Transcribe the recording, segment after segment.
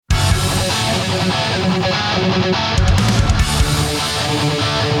The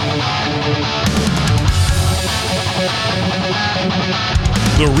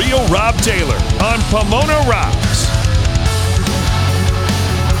Real Rob Taylor on Pomona Rocks.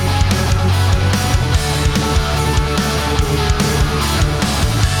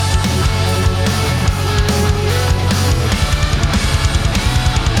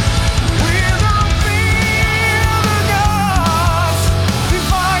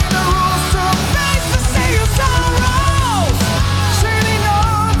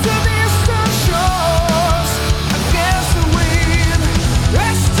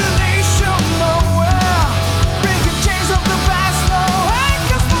 Destination nowhere.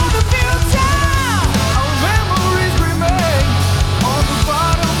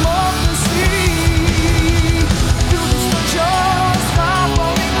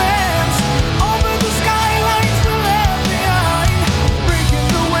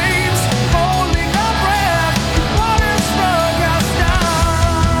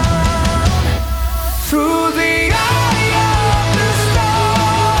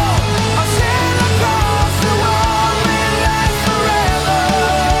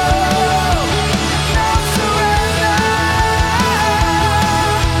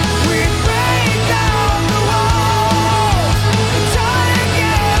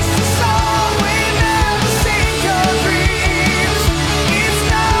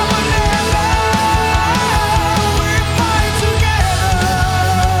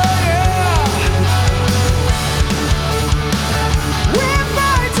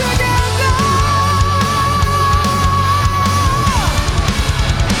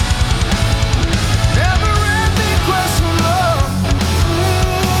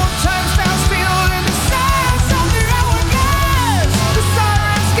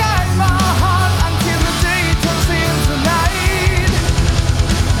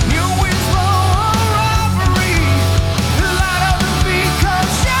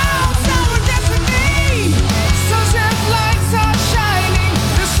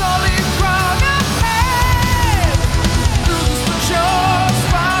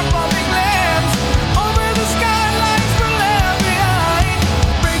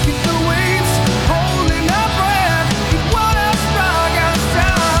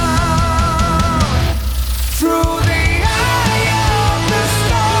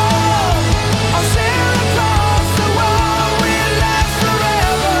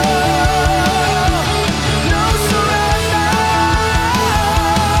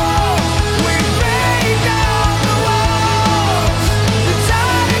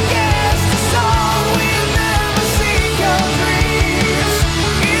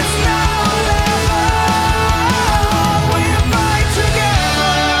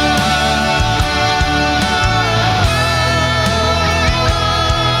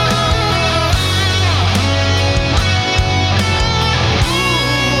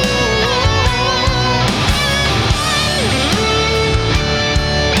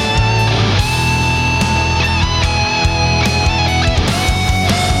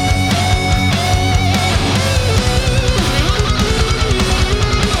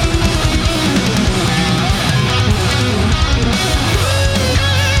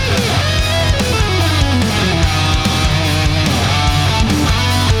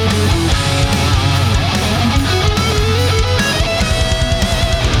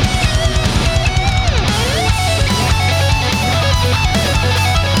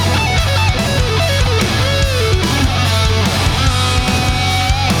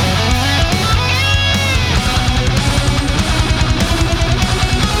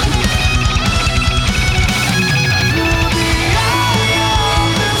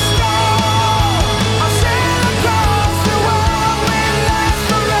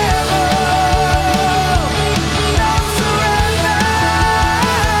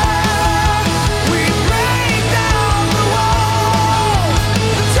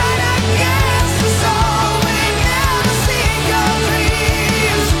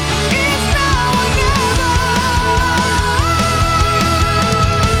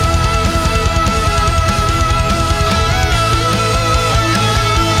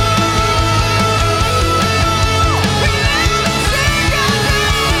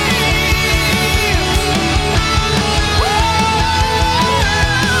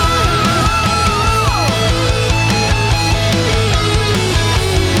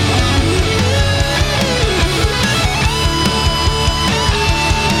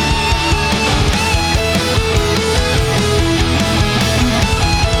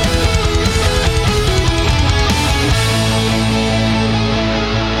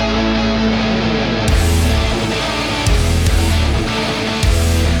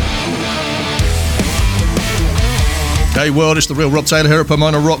 Hey world, it's the real Rob Taylor here at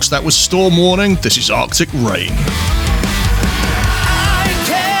Pomona Rocks. That was Storm Warning. This is Arctic Rain.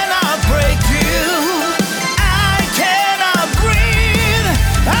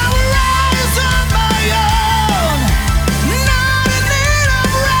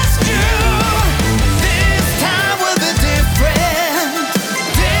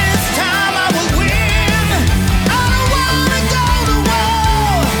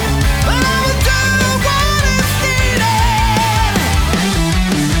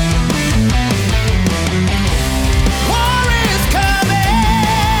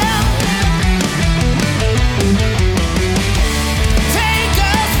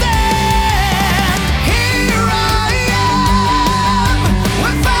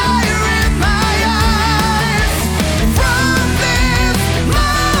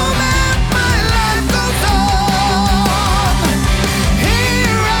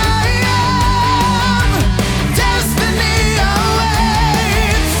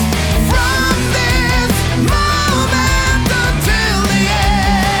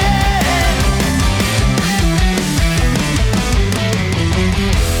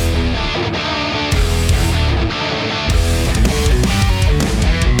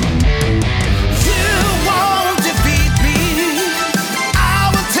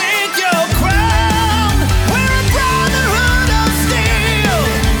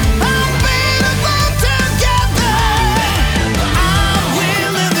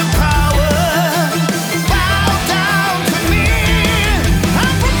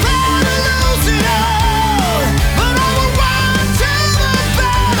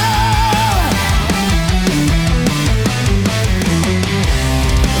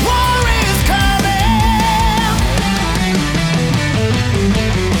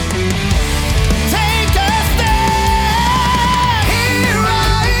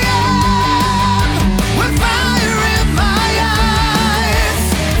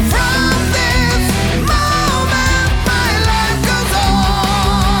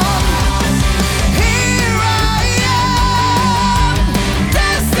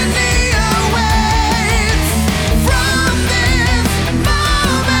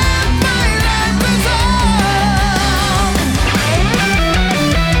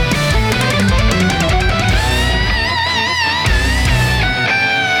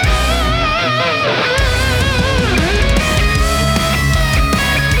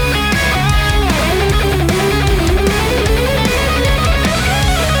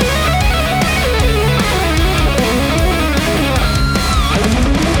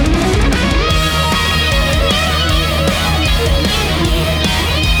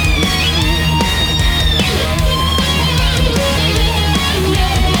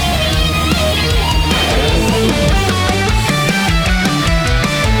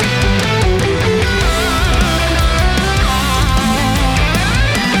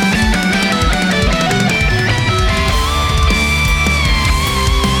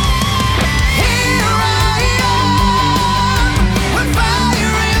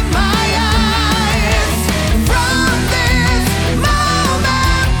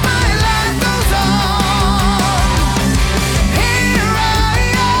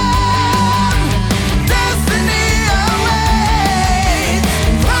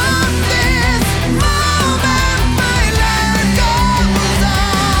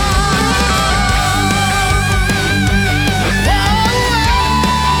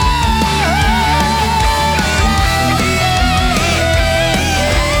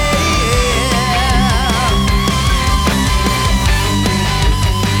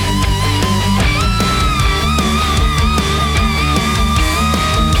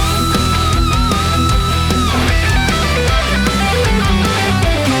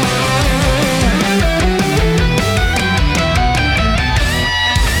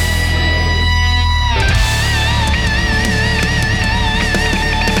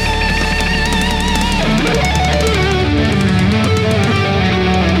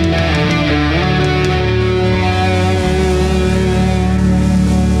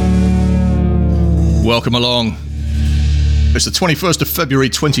 Welcome along. It's the 21st of February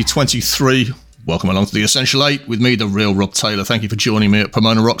 2023. Welcome along to the Essential 8 with me, the real Rob Taylor. Thank you for joining me at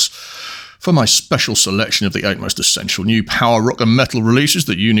Pomona Rocks for my special selection of the 8 most essential new power rock and metal releases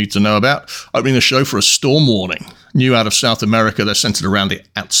that you need to know about. Opening the show for a Storm Warning. New out of South America, they're centered around the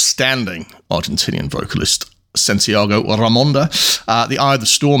outstanding Argentinian vocalist Santiago Ramonda. The Eye of the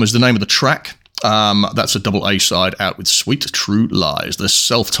Storm is the name of the track. That's a double A side out with Sweet True Lies. Their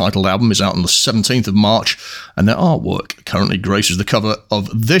self-titled album is out on the 17th of March, and their artwork currently graces the cover of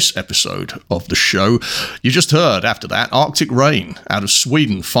this episode of the show. You just heard, after that, Arctic Rain out of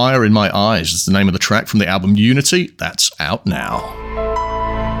Sweden. Fire in My Eyes is the name of the track from the album Unity. That's out now.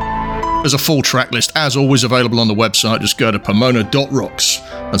 There's a full track list, as always, available on the website. Just go to pomona.rocks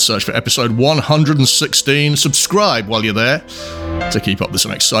and search for episode 116. Subscribe while you're there to keep up with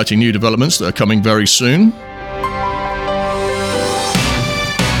some exciting new developments that are coming very soon.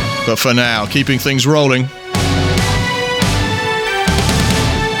 But for now, keeping things rolling.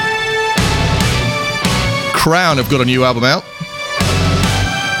 Crown have got a new album out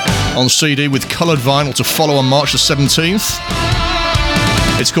on CD with coloured vinyl to follow on March the 17th.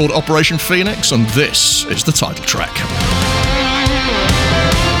 It's called Operation Phoenix, and this is the title track.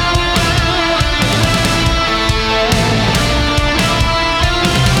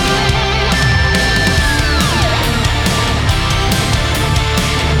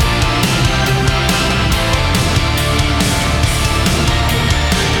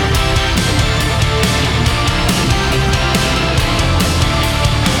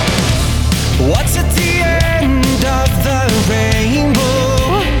 What's at the end of the rainbow?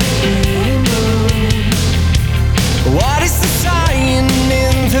 What is the sign in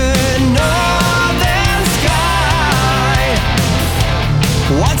the northern sky?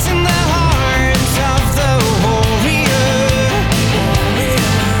 What's in the heart of the warrior?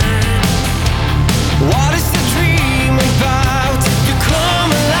 What is the dream about? You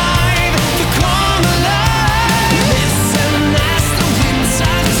come alive, you come alive. Listen as the winds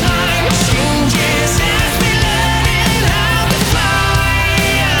of time changes as we learn how to fly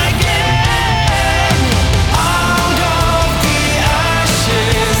again. Out of the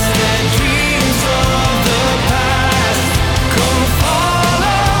ashes, the dreams of the past come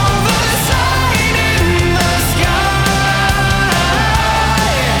follow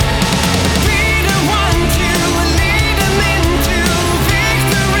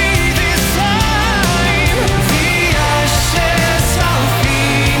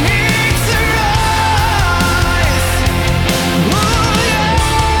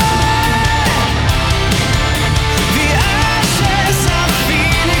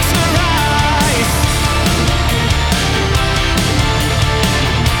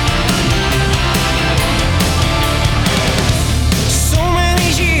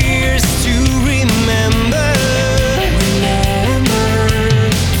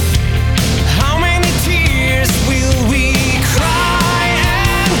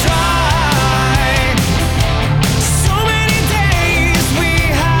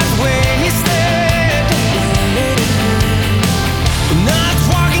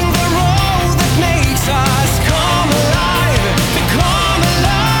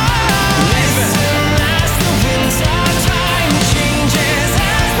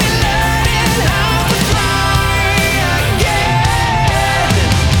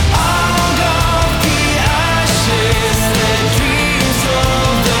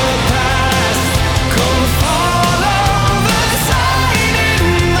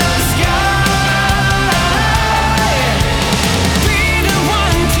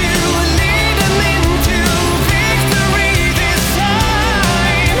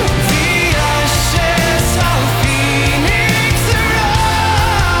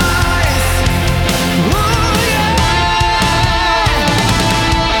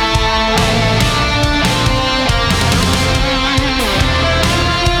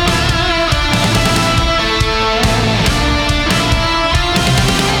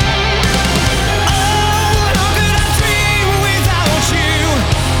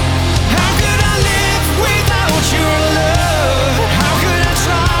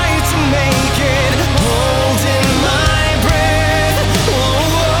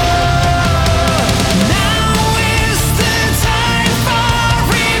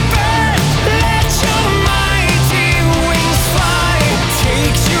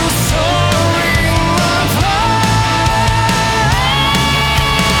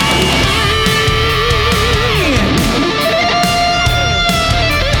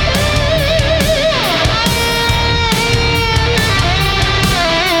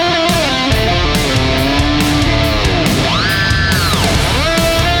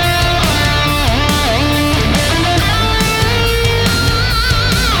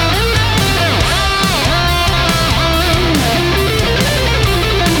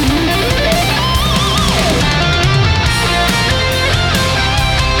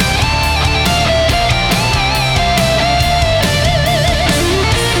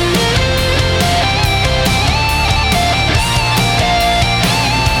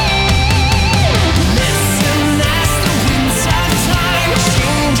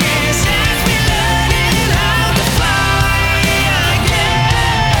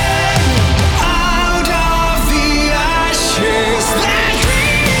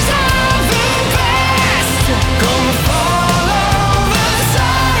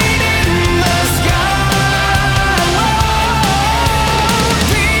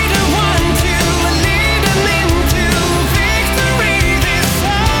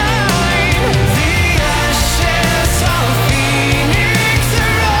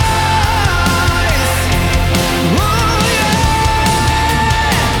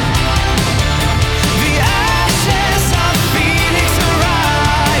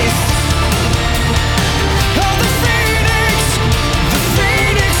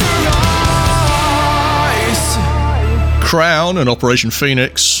Crown and Operation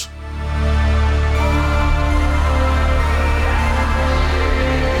Phoenix.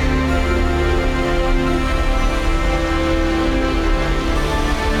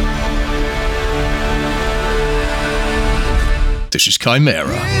 This is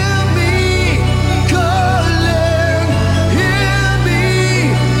Chimera.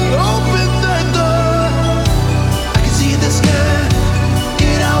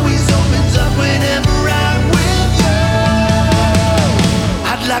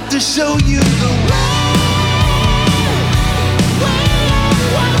 To show you the way.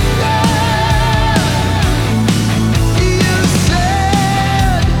 You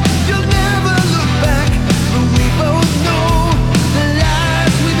said you'll never look back, but we both know the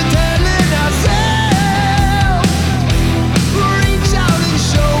lies we've been telling ourselves. Reach out and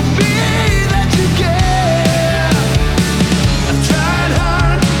show me that you care. I've tried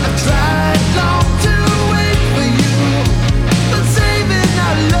hard, I've tried long to wait for you, but saving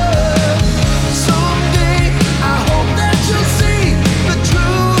our love. Someday I hope that you'll see the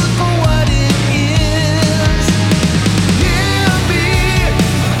truth for what it is. Hear me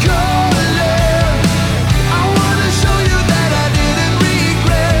calling. I wanna show you that I didn't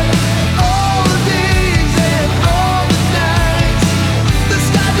regret all the days and all the nights. The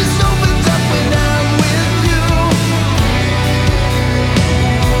sky just opens up when I'm with you.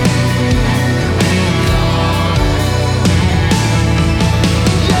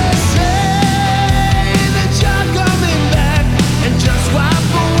 Just say that you're coming back and just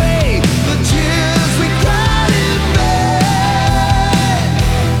wipe away the tears we cried in bed.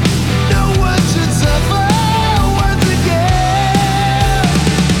 No one should suffer once again.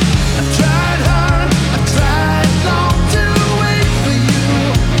 I've tried hard, I've tried long to wait for you,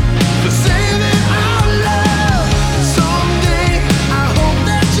 for saving our love. Someday I hope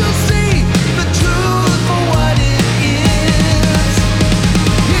that you'll see the truth for what it is.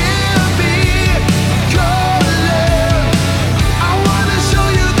 Hear me calling. I wanna show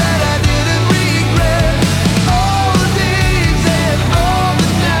you that I didn't regret all the days and all the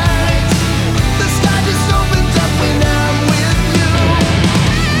nights. The sky just opens up when I'm with you.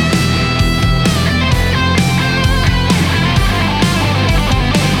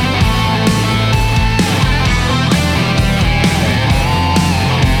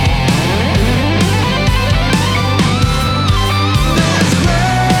 There's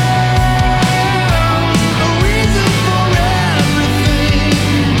a reason for everything,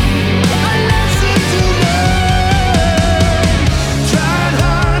 a lesson to learn. Tried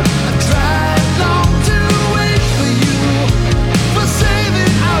hard, I tried long to wait for you, for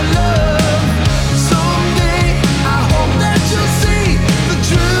saving our love. Someday I hope that you'll see the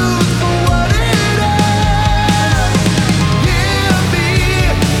truth for what it is. Hear me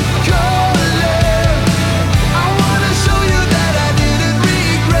calling. I wanna show you that I didn't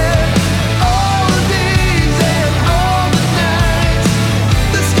regret all the days and all the nights.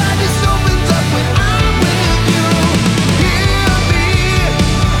 The sky just opens up when I'm with you. Hear me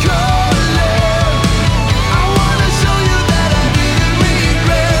calling. I wanna show you that I didn't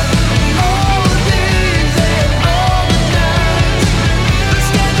regret all the days and all the nights. The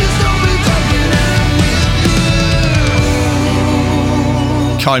sky just opens up when I'm with you.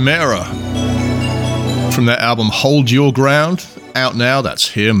 Chimera. From their album Hold Your Ground. Out now, that's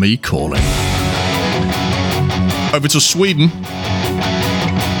Hear Me Calling. Over to Sweden.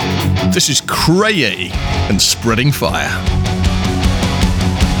 This is Kraye and Spreading Fire.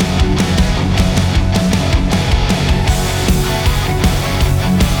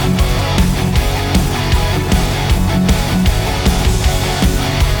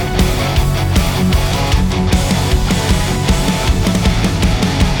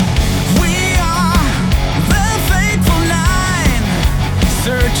 We are the faithful line,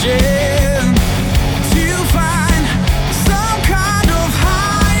 searching to find some kind of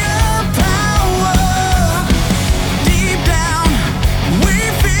higher power deep down.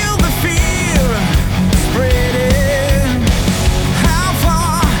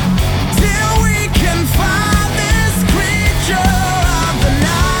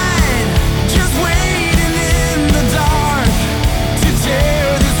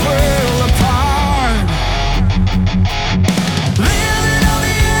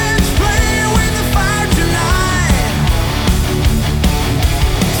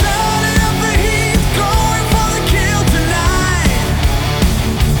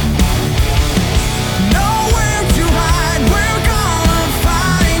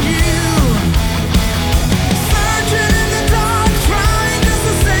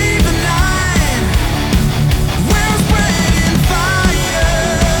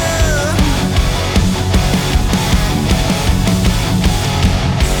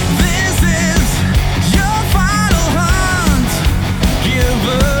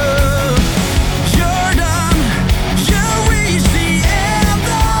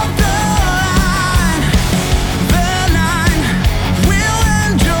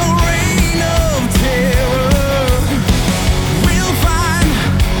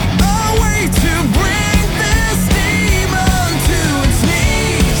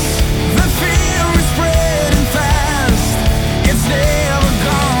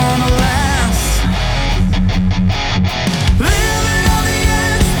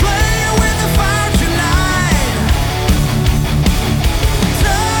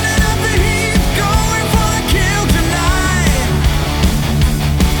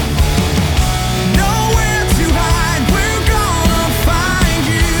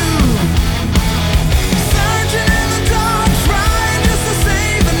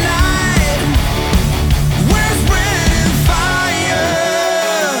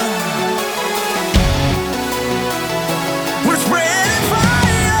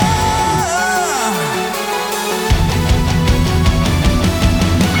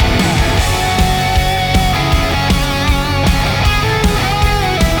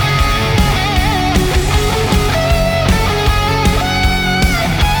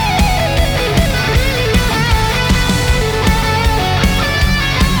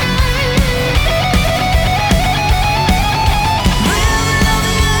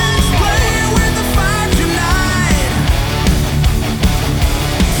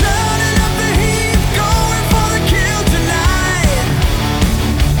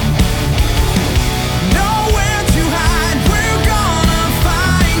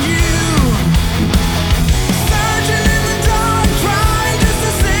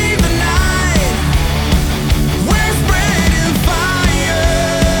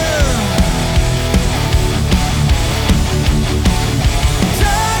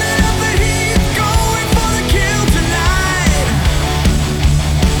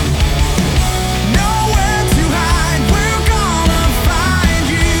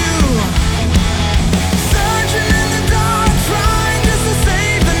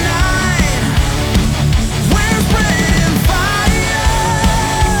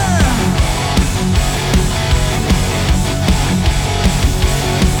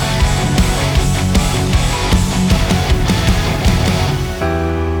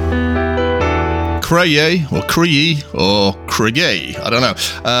 Creye, or Cree, or Craigie, I don't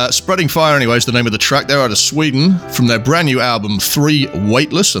know. Spreading Fire, anyway, is the name of the track. They're out of Sweden from their brand new album, 3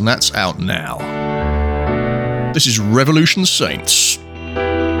 Weightless, and that's out now. This is Revolution Saints.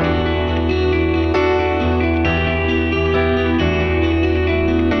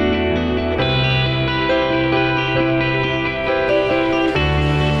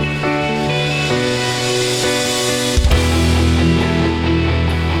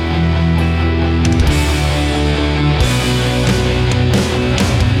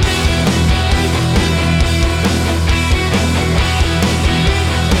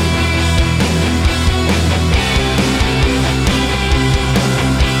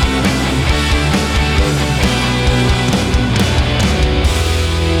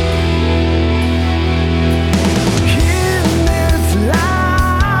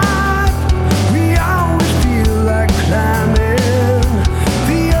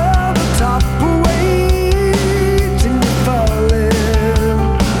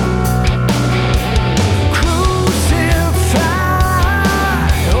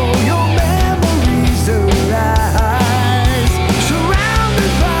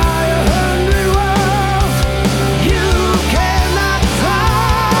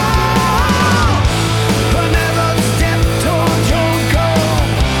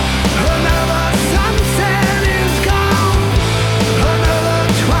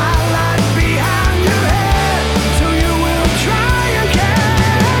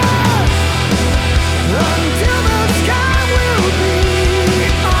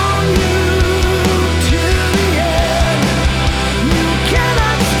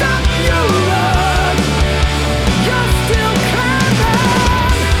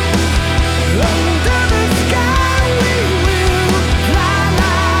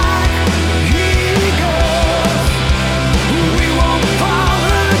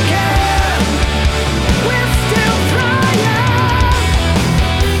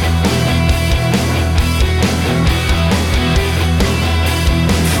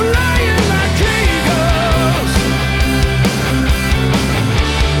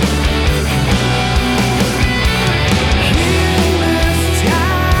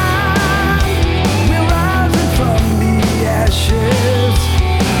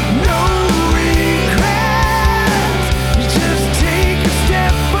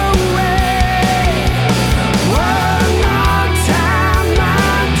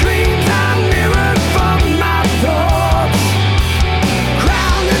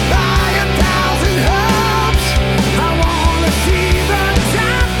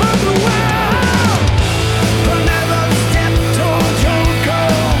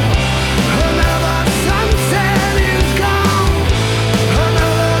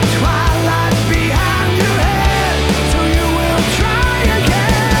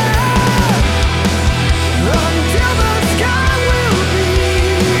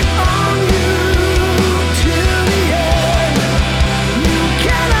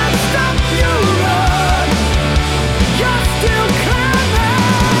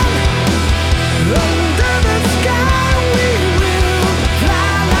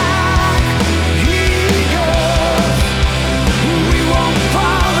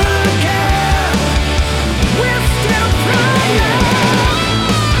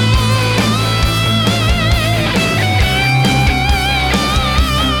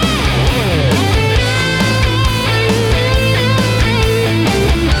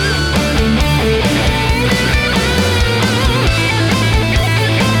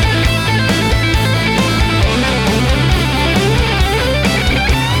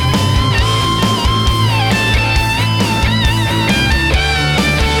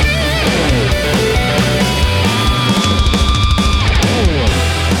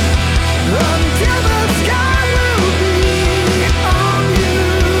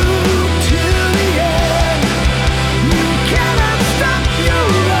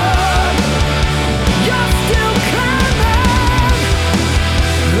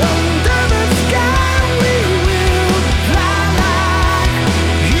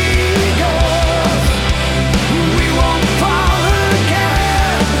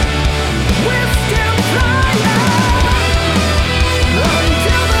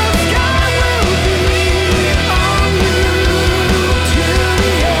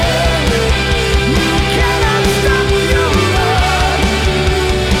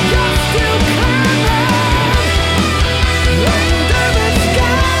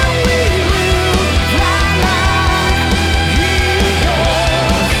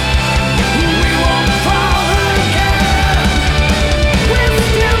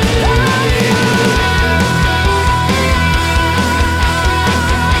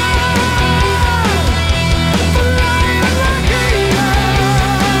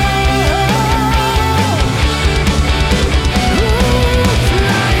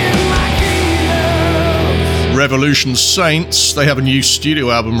 Revolution Saints. They have a new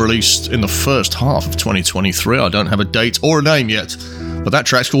studio album released in the first half of 2023. I don't have a date or a name yet, but that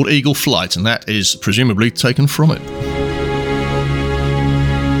track's called Eagle Flight, and that is presumably taken from it.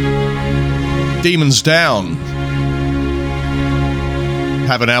 Demons Down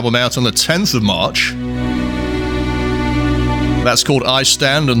have an album out on the 10th of March. That's called I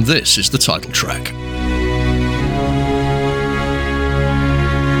Stand, and this is the title track.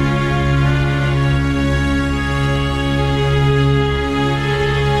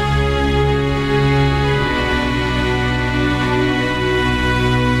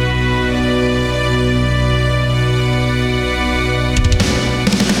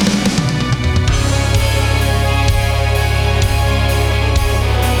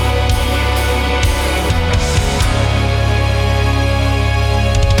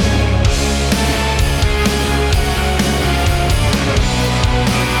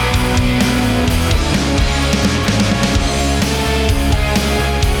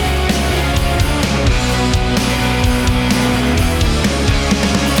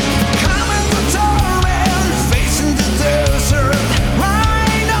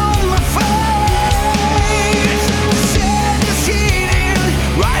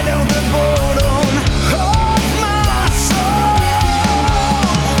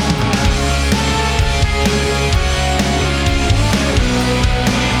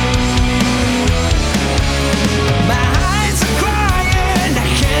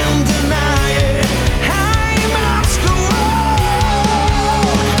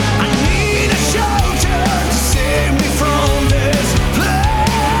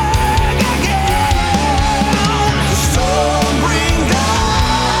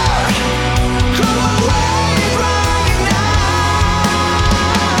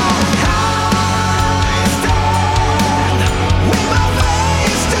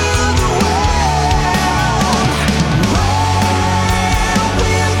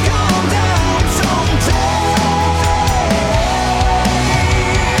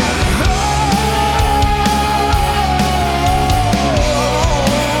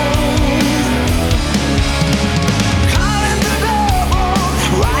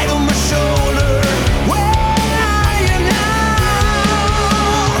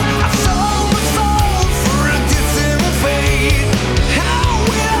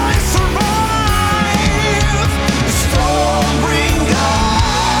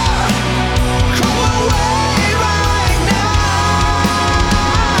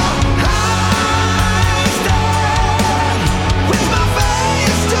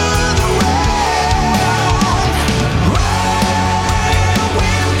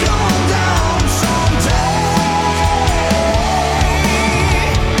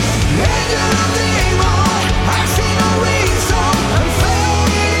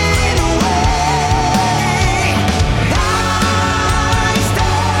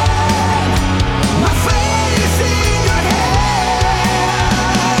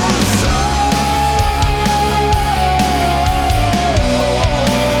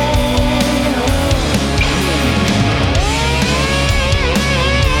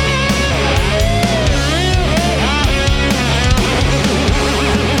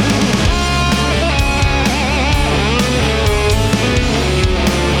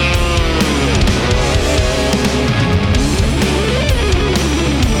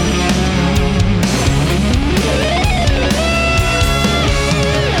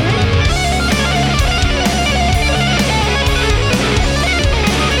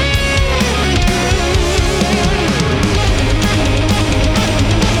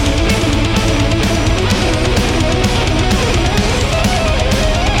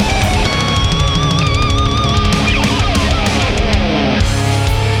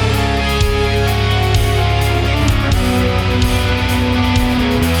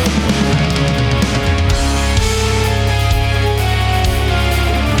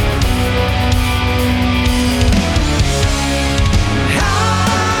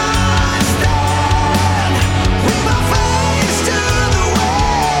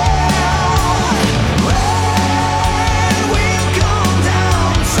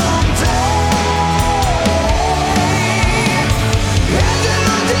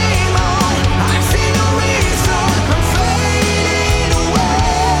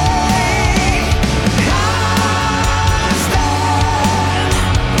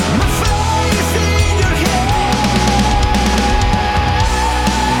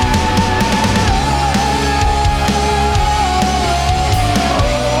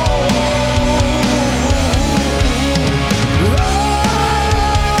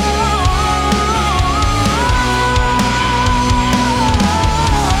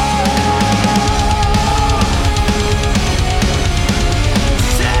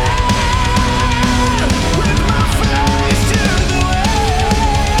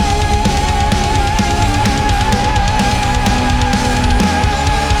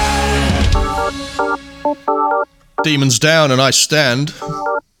 Demons Down and I Stand.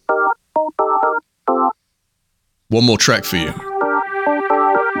 One more track for you.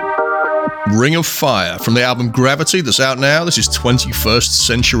 Ring of Fire from the album Gravity that's out now. This is 21st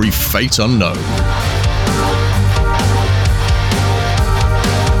Century Fate Unknown.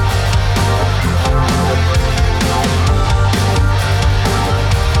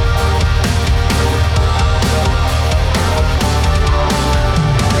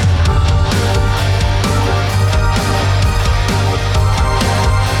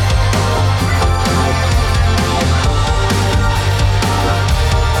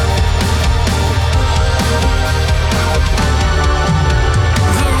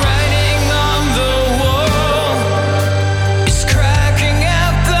 The writing on the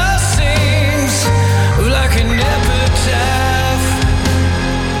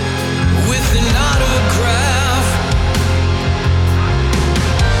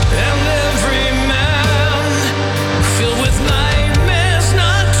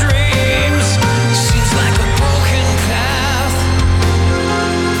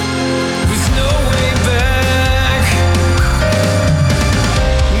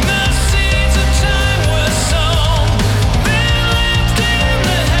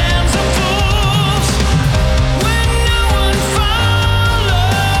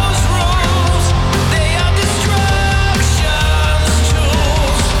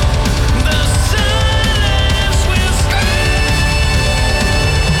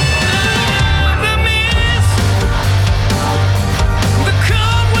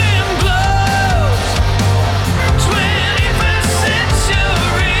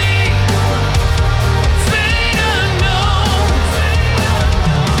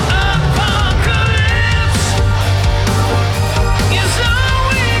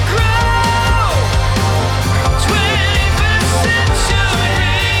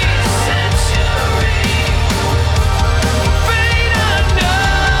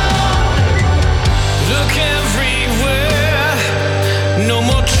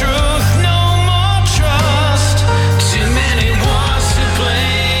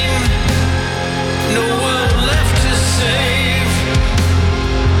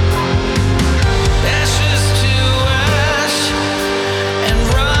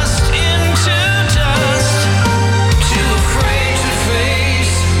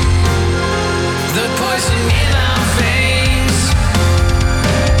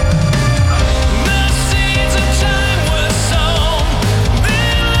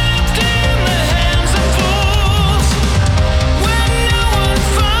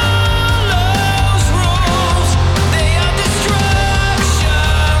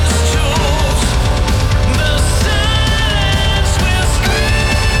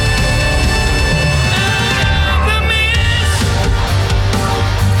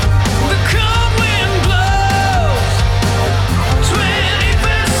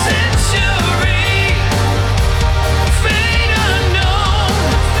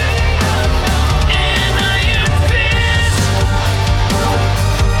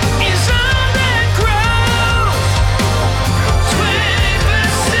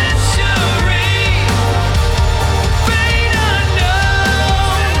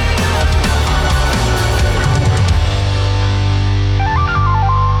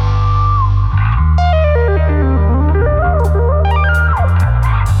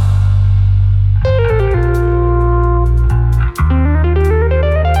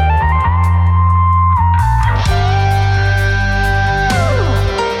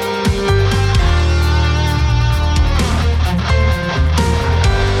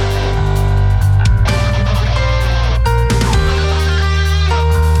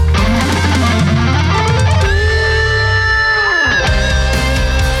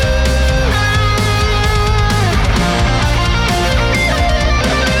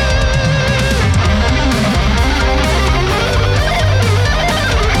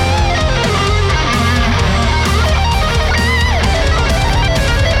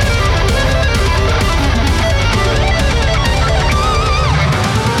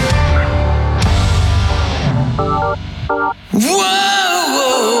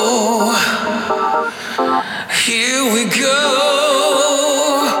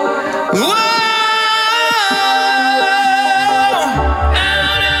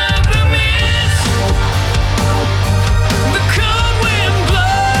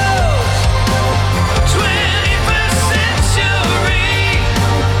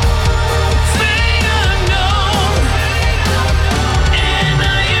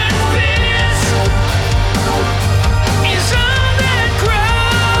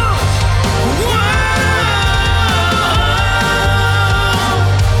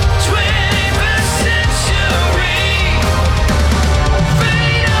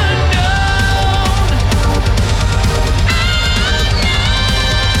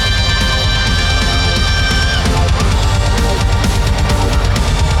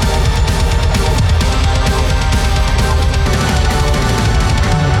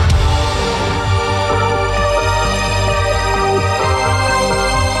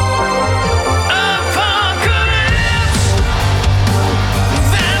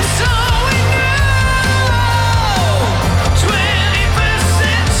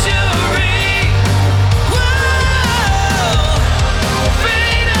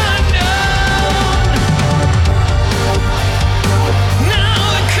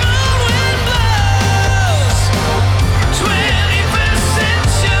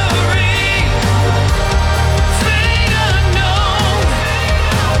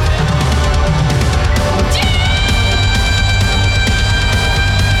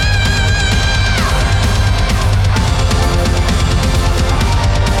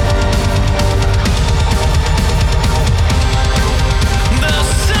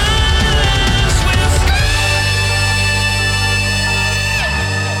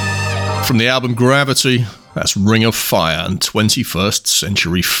From the album Gravity, that's Ring of Fire and 21st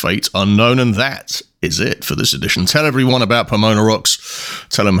Century Fate Unknown. And that is it for this edition. Tell everyone about Pomona Rocks.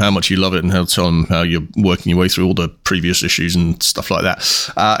 Tell them how much you love it and tell them how you're working your way through all the previous issues and stuff like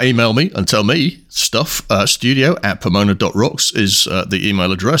that. Email me and tell me stuff. studio@pomona.rocks is the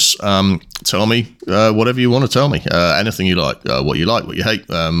email address. Tell me whatever you want to tell me. Anything you like, what you hate,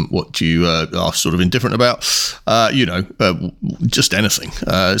 what you are sort of indifferent about. Just anything.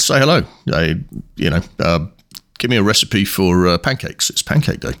 Say hello. Give me a recipe for pancakes. It's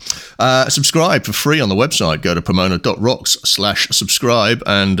pancake day. Subscribe for free on the website. Go to pomona.rocks/subscribe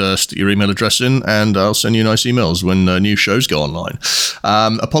and stick your email address in, and I'll send you nice emails when new shows go online.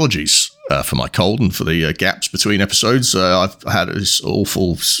 Apologies for my cold and for the gaps between episodes. I've had this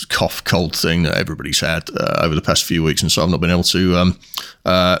awful cough, cold thing that everybody's had over the past few weeks, and so I've not been able to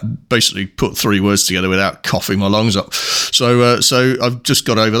basically put three words together without coughing my lungs up. So I've just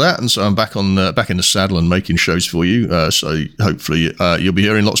got over that, and so I'm back in the saddle and making shows for you. So hopefully you'll be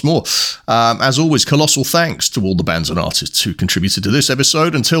hearing lots more. As always, colossal thanks to all the bands and artists who contributed to this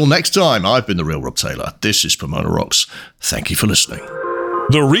episode. Until next time, I've been the Real Rob Taylor. This is Pomona Rocks. Thank you for listening.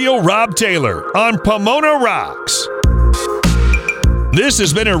 The Real Rob Taylor on Pomona Rocks. This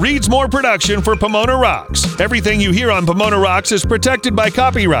has been a Reads More production for Pomona Rocks. Everything you hear on Pomona Rocks is protected by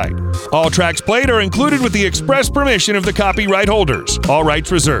copyright. All tracks played are included with the express permission of the copyright holders. All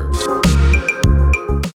rights reserved.